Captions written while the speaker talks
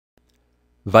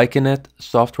ViconNet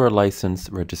Software License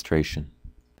Registration.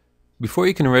 Before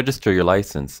you can register your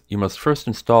license, you must first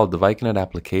install the ViconNet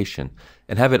application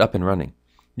and have it up and running.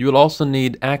 You will also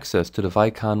need access to the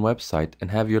Vicon website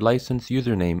and have your license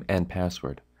username and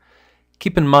password.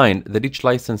 Keep in mind that each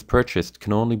license purchased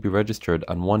can only be registered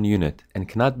on one unit and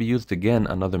cannot be used again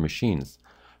on other machines.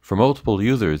 For multiple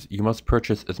users, you must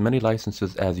purchase as many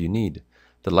licenses as you need.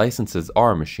 The licenses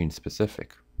are machine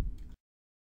specific.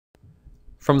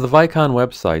 From the Vicon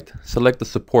website, select the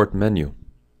Support menu,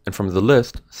 and from the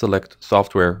list, select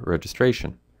Software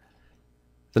Registration.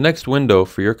 The next window,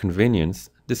 for your convenience,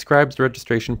 describes the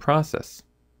registration process.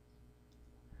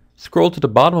 Scroll to the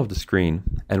bottom of the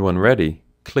screen, and when ready,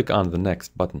 click on the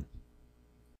Next button.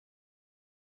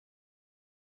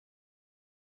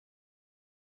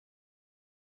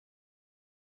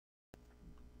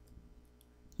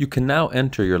 You can now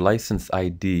enter your license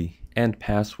ID and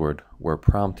password where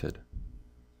prompted.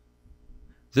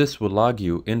 This will log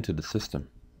you into the system.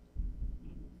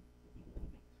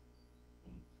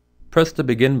 Press the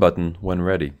Begin button when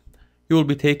ready. You will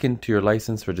be taken to your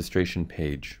license registration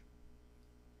page.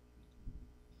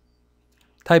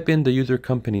 Type in the user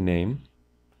company name,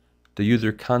 the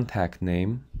user contact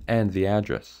name, and the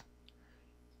address.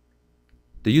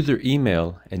 The user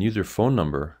email and user phone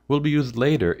number will be used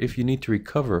later if you need to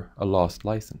recover a lost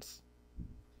license.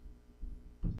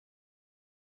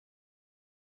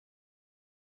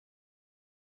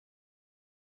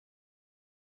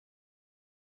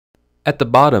 At the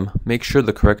bottom, make sure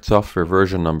the correct software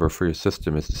version number for your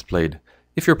system is displayed.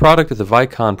 If your product is a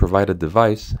Vicon provided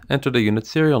device, enter the unit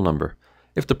serial number.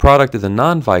 If the product is a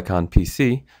non-Vicon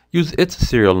PC, use its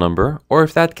serial number, or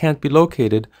if that can't be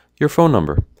located, your phone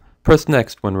number. Press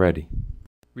Next when ready.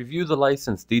 Review the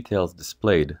license details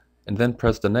displayed, and then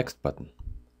press the Next button.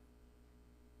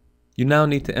 You now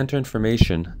need to enter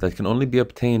information that can only be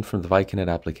obtained from the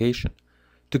ViconNet application.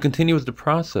 To continue with the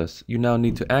process, you now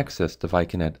need to access the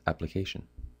ViconNet application.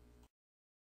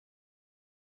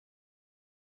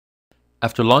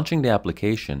 After launching the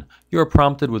application, you are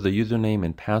prompted with a username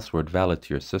and password valid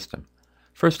to your system.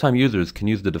 First-time users can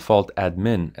use the default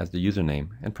admin as the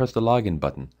username and press the login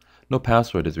button. No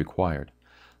password is required.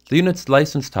 The unit's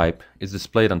license type is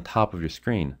displayed on top of your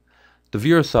screen. The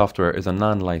viewer software is a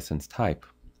non-licensed type.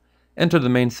 Enter the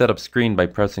main setup screen by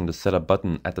pressing the Setup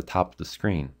button at the top of the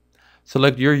screen.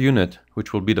 Select your unit,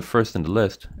 which will be the first in the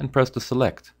list, and press the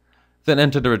Select. Then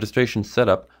enter the registration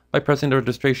setup by pressing the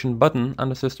registration button on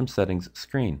the System Settings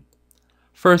screen.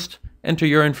 First, enter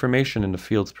your information in the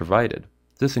fields provided.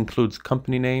 This includes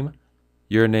company name,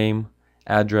 your name,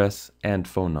 address, and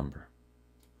phone number.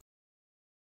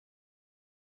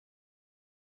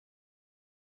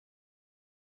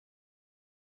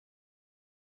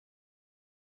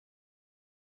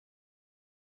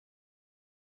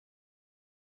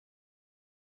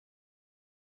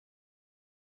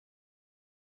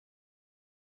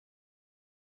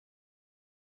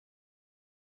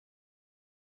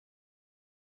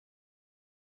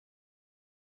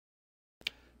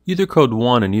 User code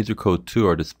 1 and user code 2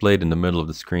 are displayed in the middle of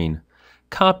the screen.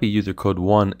 Copy user code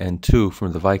 1 and 2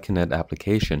 from the ViconNet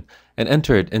application and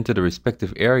enter it into the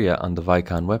respective area on the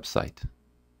Vicon website.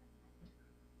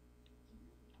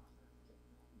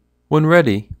 When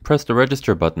ready, press the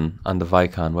Register button on the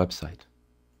Vicon website.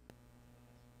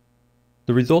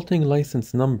 The resulting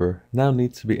license number now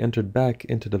needs to be entered back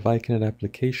into the ViconNet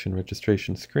application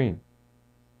registration screen.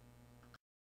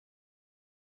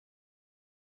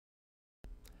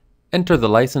 Enter the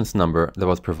license number that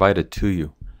was provided to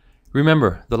you.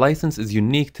 Remember, the license is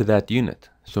unique to that unit,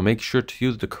 so make sure to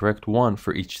use the correct one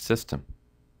for each system.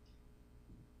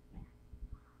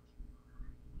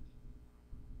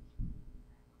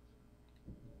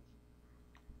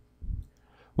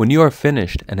 When you are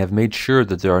finished and have made sure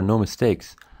that there are no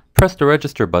mistakes, press the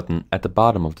Register button at the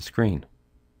bottom of the screen.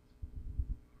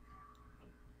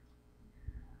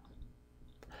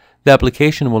 The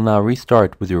application will now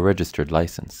restart with your registered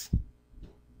license.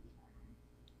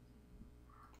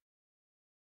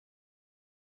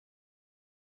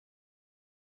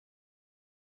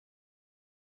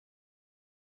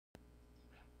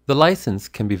 The license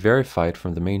can be verified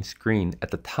from the main screen at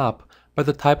the top by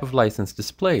the type of license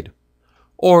displayed,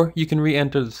 or you can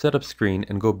re-enter the setup screen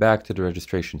and go back to the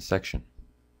registration section.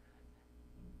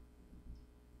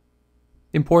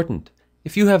 Important: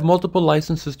 if you have multiple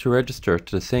licenses to register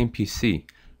to the same PC,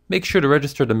 make sure to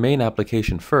register the main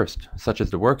application first, such as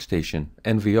the workstation,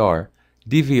 NVR,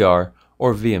 DVR,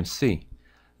 or VMC.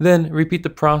 Then repeat the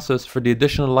process for the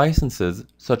additional licenses,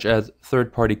 such as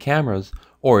third-party cameras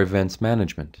or events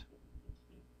management.